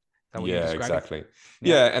that yeah, exactly.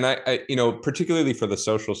 Yeah. And I, particularly for the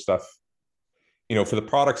social stuff, for the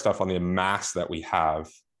product stuff on the mass that we have,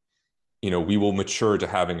 we will mature to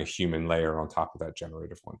having a human layer on top of that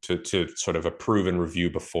generative one to sort of approve and review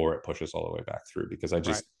before it pushes all the way back through, because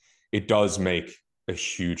it does make a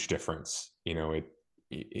huge difference.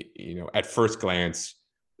 At first glance,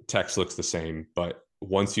 text looks the same, but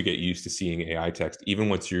once you get used to seeing AI text, even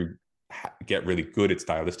once you get really good at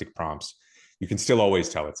stylistic prompts, you can still always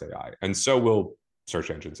tell it's AI. And so will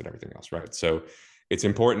search engines and everything else, right? So it's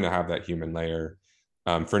important to have that human layer.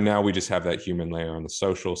 For now, we just have that human layer on the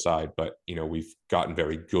social side, but we've gotten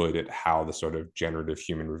very good at how the sort of generative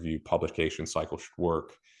human review publication cycle should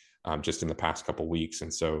work just in the past couple of weeks.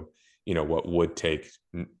 And so, what would take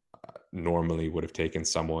normally would have taken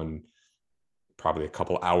someone probably a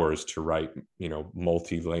couple hours to write,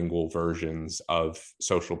 multilingual versions of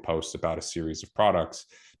social posts about a series of products,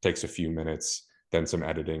 takes a few minutes, then some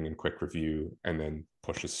editing and quick review, and then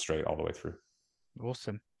pushes straight all the way through.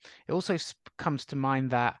 Awesome. It also comes to mind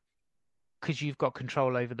that because you've got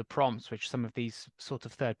control over the prompts, which some of these sort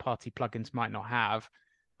of third-party plugins might not have,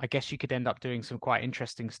 I guess you could end up doing some quite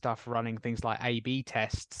interesting stuff, running things like A/B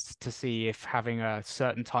tests to see if having a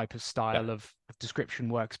certain type of style of description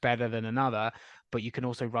works better than another. But you can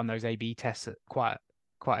also run those A/B tests at quite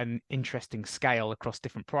an interesting scale across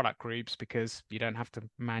different product groups because you don't have to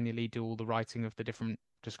manually do all the writing of the different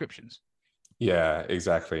descriptions. Yeah,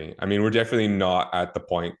 exactly. I mean, we're definitely not at the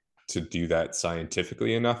point to do that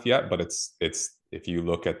scientifically enough yet, but it's if you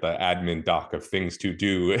look at the admin doc of things to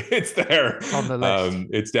do, it's there on the list.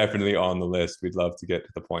 It's definitely on the list. We'd love to get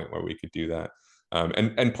to the point where we could do that.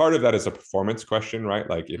 And part of that is a performance question, right?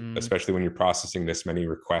 Like especially when you're processing this many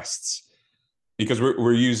requests, because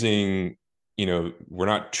we're using, we're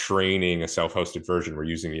not training a self-hosted version. We're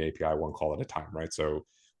using the API one call at a time, right? So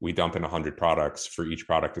we dump in 100 products. For each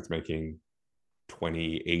product, it's making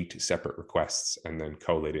 28 separate requests and then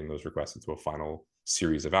collating those requests into a final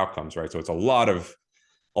series of outcomes, right? So it's a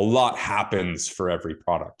lot happens for every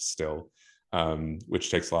product still,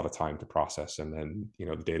 which takes a lot of time to process. And then, the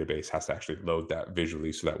database has to actually load that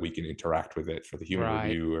visually so that we can interact with it for the human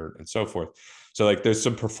review and so forth. So like there's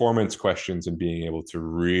some performance questions in being able to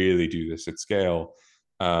really do this at scale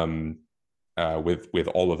with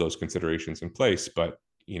all of those considerations in place. But,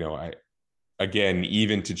 again,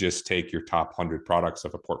 even to just take your top 100 products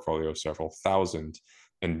of a portfolio of several thousand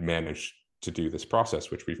and manage to do this process,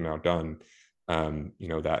 which we've now done,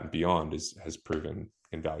 that and beyond has proven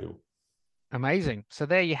invaluable. Amazing. So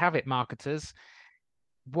there you have it, marketers.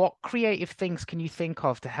 What creative things can you think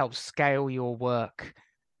of to help scale your work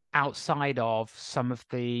outside of some of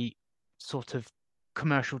the sort of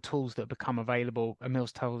commercial tools that become available?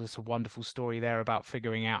 Emil's told us a wonderful story there about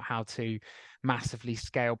figuring out how to massively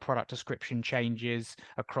scale product description changes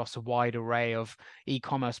across a wide array of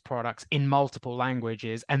e-commerce products in multiple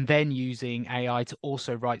languages, and then using AI to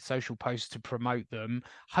also write social posts to promote them.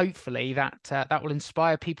 Hopefully that will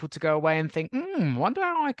inspire people to go away and think, wonder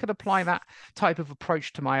how I could apply that type of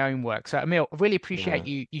approach to my own work. So Emil, I really appreciate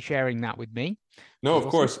you sharing that with me. No, of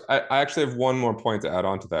course. I actually have one more point to add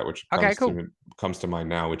on to that, which comes to mind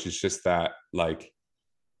now, which is just that, like,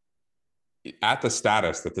 at the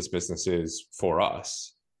status that this business is for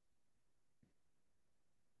us,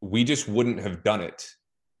 we just wouldn't have done it.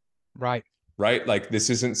 Right. Like, this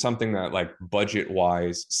isn't something that, like,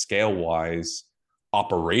 budget-wise, scale-wise,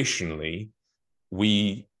 operationally,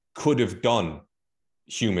 we could have done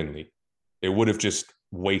humanly. It would have just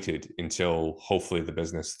waited until hopefully the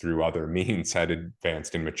business through other means had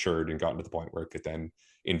advanced and matured and gotten to the point where it could then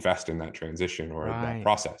invest in that transition or that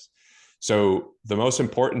process. So the most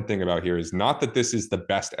important thing about here is not that this is the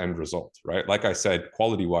best end result, right? Like I said,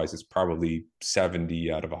 quality wise, it's probably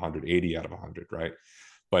 70 out of 100, 80 out of 100, right?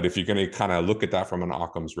 But if you're going to kind of look at that from an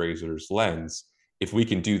Occam's razor's lens, if we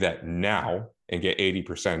can do that now and get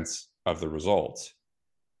 80% of the results,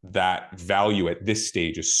 that value at this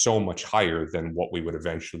stage is so much higher than what we would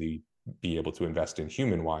eventually be able to invest in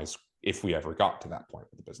human wise if we ever got to that point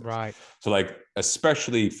with the business. Right. So like,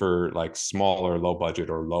 especially for like smaller, low budget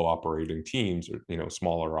or low operating teams, or,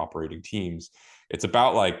 smaller operating teams, it's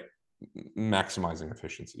about like maximizing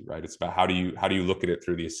efficiency, right? It's about how do you look at it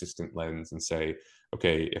through the assistant lens and say,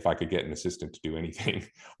 okay, if I could get an assistant to do anything,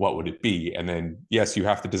 what would it be? And then, yes, you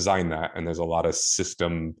have to design that. And there's a lot of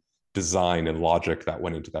system design and logic that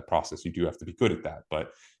went into that process. You do have to be good at that.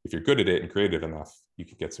 But if you're good at it and creative enough, you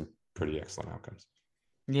can get some pretty excellent outcomes.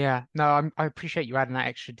 Yeah, no, I appreciate you adding that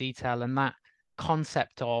extra detail, and that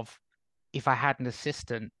concept of, if I had an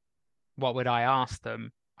assistant, what would I ask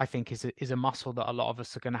them? I think is a muscle that a lot of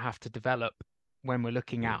us are going to have to develop when we're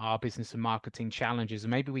looking at our business and marketing challenges.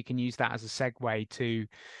 And maybe we can use that as a segue to,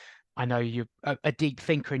 I know you're a deep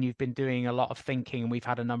thinker and you've been doing a lot of thinking, and we've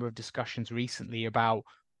had a number of discussions recently about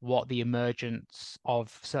what the emergence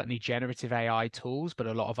of certainly generative AI tools, but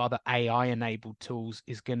a lot of other AI-enabled tools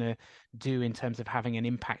is going to do in terms of having an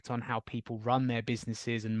impact on how people run their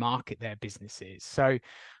businesses and market their businesses. So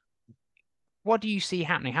what do you see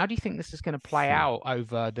happening? How do you think this is going to play out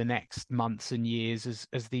over the next months and years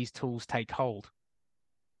as these tools take hold?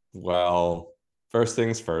 Well, first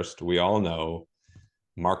things first, we all know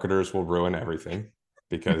marketers will ruin everything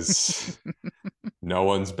because No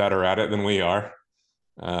one's better at it than we are.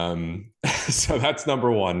 So that's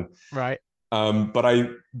number one. Right. But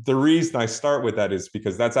the reason I start with that is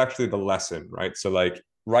because that's actually the lesson, right? So like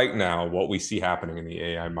right now, what we see happening in the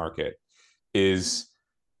AI market is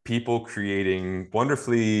people creating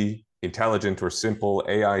wonderfully intelligent or simple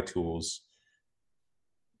AI tools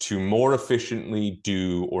to more efficiently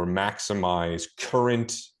do or maximize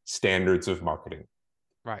current standards of marketing.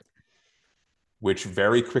 Right. Which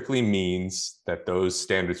very quickly means that those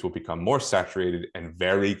standards will become more saturated and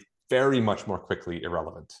very, very much more quickly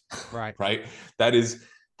irrelevant. Right. Right. That is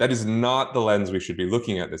not the lens we should be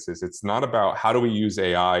looking at this. It's not about how do we use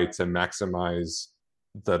AI to maximize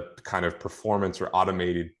the kind of performance or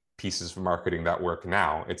automated pieces of marketing that work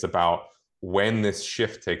now. It's about when this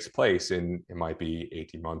shift takes place, and it might be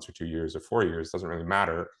 18 months or 2 years or 4 years, doesn't really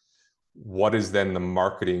matter. What is then the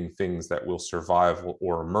marketing things that will survive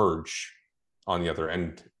or emerge on the other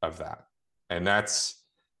end of that? And that's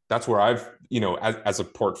where I've, as a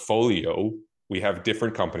portfolio, we have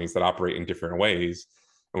different companies that operate in different ways.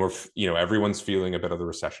 And we're, everyone's feeling a bit of the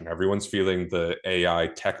recession. Everyone's feeling the AI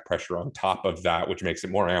tech pressure on top of that, which makes it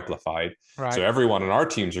more amplified. Right. So everyone on our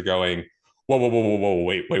teams are going, whoa,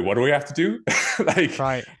 wait, what do we have to do? Like,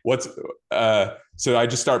 right. So I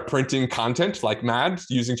just start printing content like mad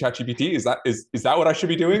using ChatGPT. Is that what I should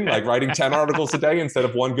be doing? Like writing 10 articles a day instead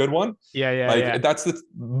of one good one? Yeah. That's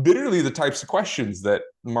literally the types of questions that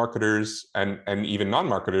marketers and even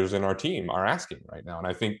non-marketers in our team are asking right now. And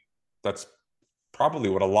I think that's probably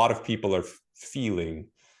what a lot of people are feeling,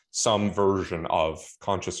 some version of,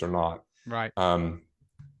 conscious or not, right,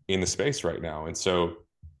 in the space right now. And so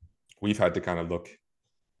we've had to kind of look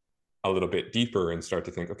a little bit deeper and start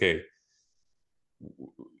to think, okay,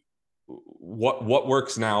 what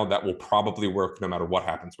works now that will probably work no matter what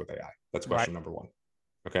happens with AI? That's question number one.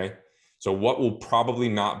 Okay. So what will probably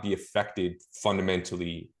not be affected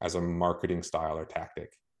fundamentally as a marketing style or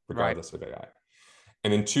tactic, regardless of AI?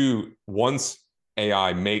 And then two, once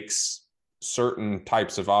AI makes certain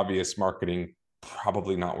types of obvious marketing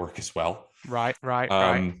probably not work as well. Right.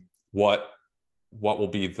 What will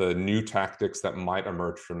be the new tactics that might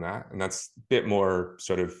emerge from that? And that's a bit more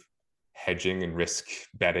sort of hedging and risk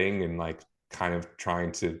betting and like kind of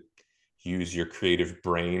trying to use your creative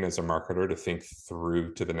brain as a marketer to think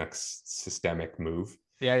through to the next systemic move.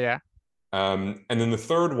 Yeah. And then the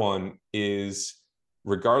third one is,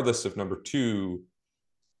 regardless of number two,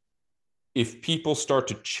 if people start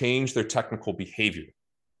to change their technical behavior,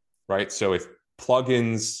 right? So if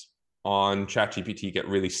plugins on ChatGPT get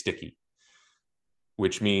really sticky,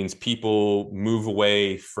 which means people move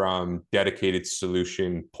away from dedicated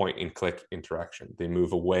solution point and click interaction. They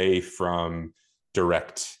move away from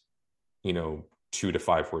direct, 2 to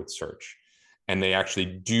 5 word search. And they actually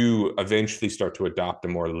do eventually start to adopt a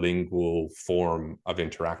more lingual form of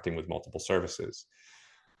interacting with multiple services.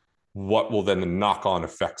 What will then the knock-on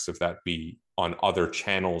effects of that be on other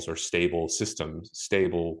channels or stable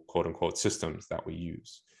quote unquote systems that we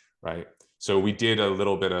use, right? So we did a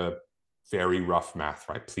little bit of very rough math,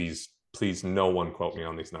 right? Please, no one quote me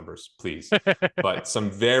on these numbers, please. But some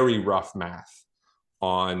very rough math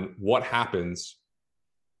on what happens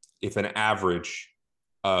if an average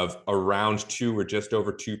of around 2 or just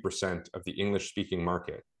over 2% of the English-speaking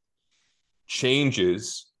market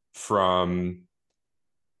changes from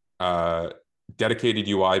dedicated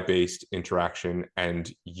UI-based interaction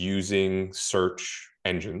and using search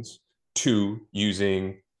engines to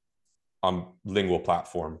using lingual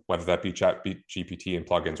platform, whether that be ChatGPT and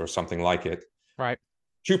plugins or something like it. Right.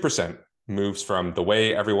 2% moves from the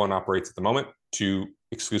way everyone operates at the moment to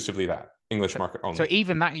exclusively that English market only. So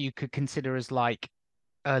even that you could consider as like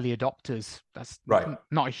early adopters. That's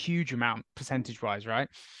not a huge amount percentage-wise, right?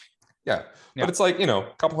 Yeah. But it's like,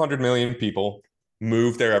 a couple 100 million people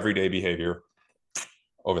move their everyday behavior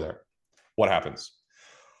over there. What happens?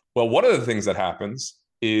 Well, one of the things that happens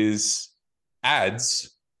is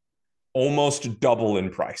ads almost double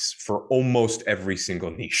in price for almost every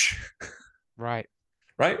single niche. Right.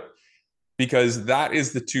 Because that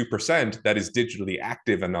is the 2% that is digitally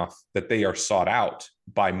active enough that they are sought out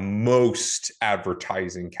by most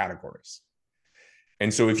advertising categories.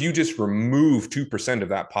 And so if you just remove 2% of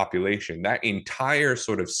that population, that entire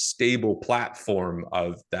sort of stable platform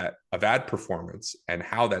of ad performance and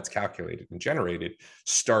how that's calculated and generated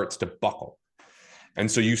starts to buckle. And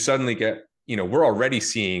so you suddenly get, we're already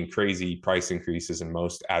seeing crazy price increases in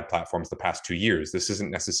most ad platforms the past 2 years. This isn't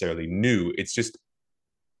necessarily new. It's just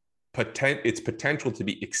its potential to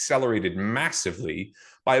be accelerated massively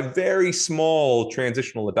by a very small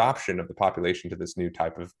transitional adoption of the population to this new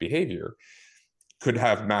type of behavior. could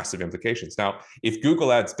have massive implications. Now, if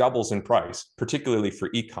Google Ads doubles in price, particularly for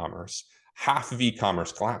e-commerce, half of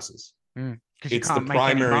e-commerce collapses. Because you can't make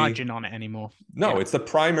any margin on it anymore. No, it's the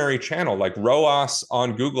primary channel. Like ROAS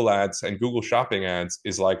on Google Ads and Google Shopping Ads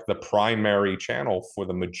is like the primary channel for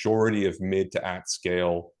the majority of mid to at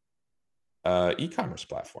scale e-commerce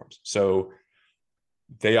platforms. So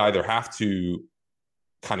they either have to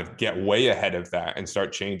kind of get way ahead of that and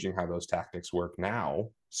start changing how those tactics work now,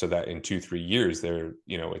 so that in 2-3 years they're,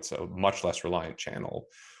 it's a much less reliant channel,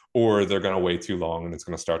 or they're going to wait too long and it's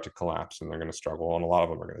going to start to collapse and they're going to struggle and a lot of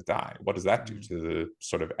them are going to die. What does that do to the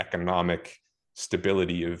sort of economic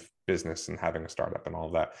stability of business and having a startup and all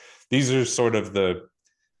of that? These are sort of the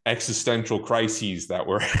existential crises that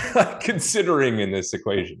we're considering in this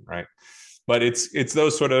equation, right? But it's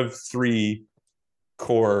those sort of 3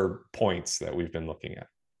 core points that we've been looking at.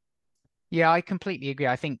 Yeah, I completely agree.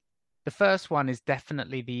 I think the first one is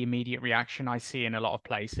definitely the immediate reaction I see in a lot of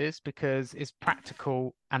places, because it's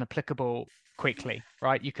practical and applicable quickly,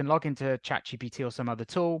 right? You can log into ChatGPT or some other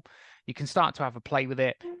tool, you can start to have a play with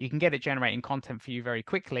it, you can get it generating content for you very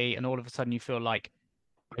quickly, and all of a sudden you feel like,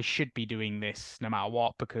 I should be doing this no matter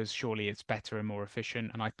what, because surely it's better and more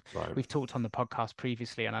efficient. And we've talked on the podcast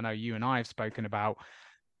previously, and I know you and I have spoken about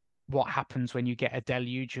what happens when you get a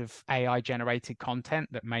deluge of AI generated content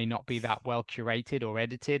that may not be that well curated or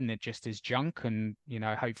edited, and it just is junk. And,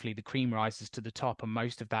 hopefully the cream rises to the top, and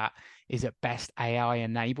most of that is at best AI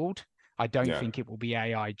enabled. I don't think it will be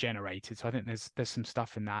AI generated. So I think there's some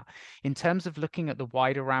stuff in that. In terms of looking at the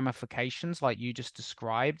wider ramifications, like you just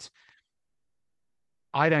described,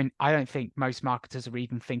 I don't think most marketers are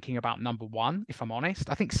even thinking about number 1, if I'm honest.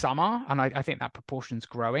 I think some are, and I think that proportion's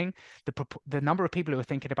growing. The number of people who are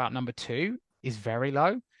thinking about number 2 is very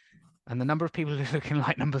low, and the number of people who are looking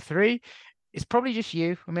like number 3 is probably just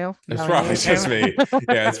you, Emil. It's probably just me.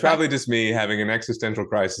 Yeah, it's probably just me having an existential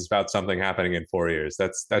crisis about something happening in 4 years.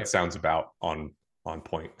 That sounds about on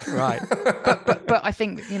point. Right. But I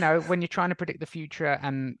think, when you're trying to predict the future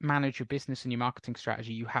and manage your business and your marketing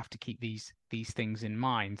strategy, you have to keep these things in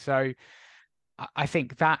mind. So I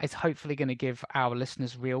think that is hopefully going to give our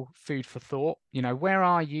listeners real food for thought. Where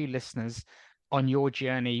are you, listeners, on your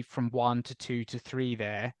journey from 1 to 2 to 3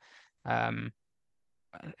 there?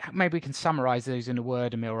 Maybe we can summarize those in a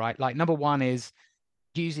word, Emil, right? Like number 1 is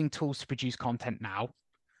using tools to produce content now.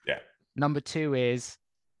 Yeah. Number 2 is,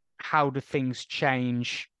 how do things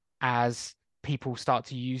change as people start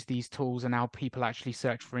to use these tools and how people actually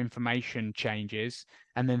search for information changes?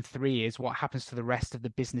 And then 3 is, what happens to the rest of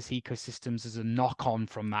the business ecosystems as a knock-on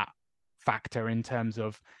from that factor, in terms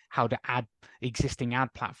of how do existing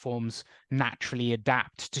ad platforms naturally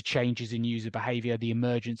adapt to changes in user behavior, the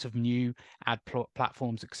emergence of new ad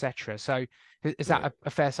platforms, etc. So is that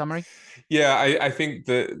a fair summary? Yeah, I think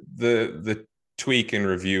the tweak and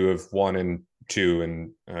review of 1 and 2,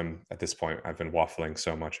 and at this point I've been waffling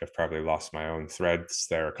so much I've probably lost my own threads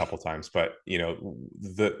there a couple times, but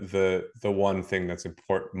the one thing that's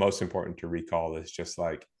most important to recall is just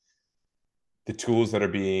like the tools that are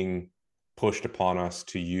being pushed upon us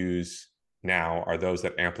to use now are those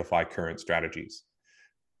that amplify current strategies,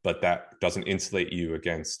 but that doesn't insulate you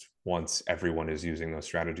against once everyone is using those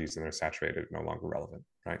strategies and they're saturated, no longer relevant,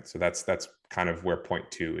 right? So that's kind of where point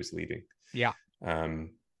 2 is leading. Yeah.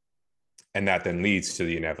 And that then leads to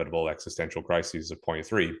the inevitable existential crises of point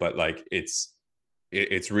 3. But like, it's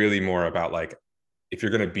really more about like, if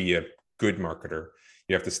you're going to be a good marketer,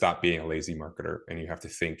 you have to stop being a lazy marketer, and you have to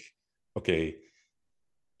think, okay,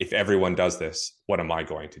 if everyone does this, what am I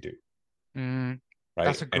going to do? Right.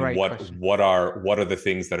 That's a great question. What are the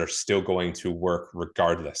things that are still going to work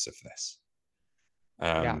regardless of this?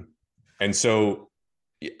 And so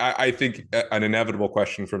I think an inevitable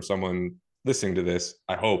question from someone listening to this,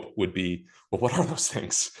 I hope, would be, well, what are those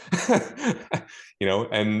things?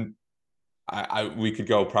 And we could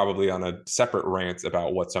go probably on a separate rant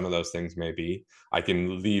about what some of those things may be. I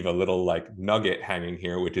can leave a little like nugget hanging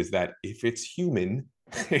here, which is that if it's human,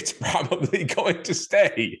 it's probably going to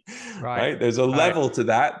stay, right? There's a level to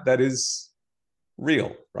that is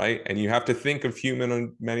real, right? And you have to think of human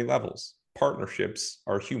on many levels. Partnerships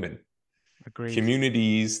are human. Agreed.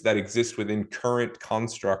 Communities that exist within current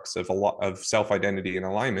constructs of a lot of self-identity and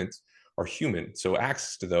alignment are human. So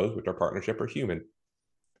access to those, which are partnership, are human.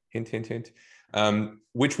 Hint, hint, hint.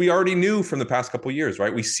 Which we already knew from the past couple of years,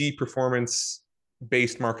 right? We see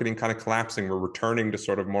performance-based marketing kind of collapsing. We're returning to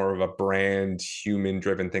sort of more of a brand,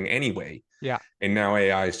 human-driven thing anyway. Yeah. And now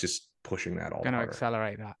AI is just pushing that all. Going to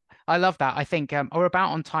accelerate that. I love that. I think we're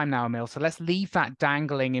about on time now, Emil. So let's leave that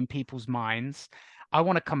dangling in people's minds. I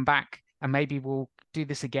want to come back and maybe we'll do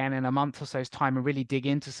this again in a month or so's time and really dig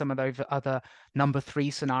into some of those other number 3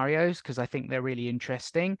 scenarios, because I think they're really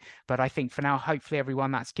interesting. But I think for now, hopefully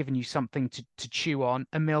everyone, that's given you something to chew on.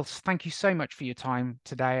 Emil, thank you so much for your time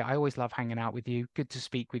today. I always love hanging out with you. Good to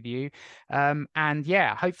speak with you. And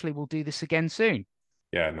yeah, hopefully we'll do this again soon.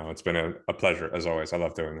 Yeah, no, it's been a pleasure as always. I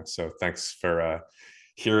love doing this. So thanks for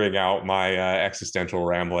hearing out my existential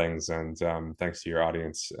ramblings, and thanks to your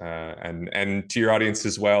audience and to your audience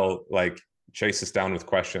as well. Like, chase us down with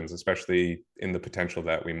questions, especially in the potential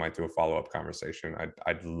that we might do a follow-up conversation.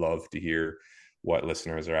 I'd love to hear what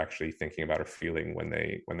listeners are actually thinking about or feeling when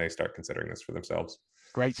they start considering this for themselves.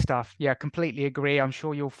 Great stuff. Yeah, completely agree. I'm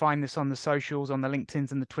sure you'll find this on the socials, on the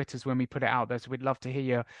LinkedIns and the Twitters when we put it out there. So we'd love to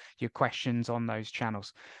hear your questions on those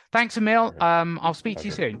channels. Thanks, Emil. I'll speak to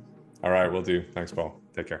you soon. All right, will do. Thanks, Paul.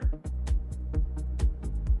 Take care.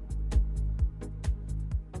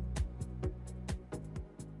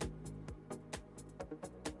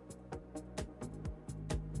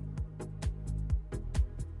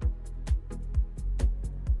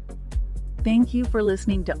 Thank you for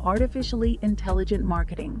listening to Artificially Intelligent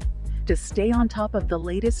Marketing. To stay on top of the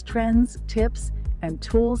latest trends, tips, and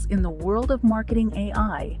tools in the world of marketing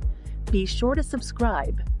AI, be sure to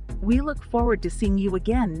subscribe. We look forward to seeing you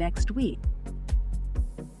again next week.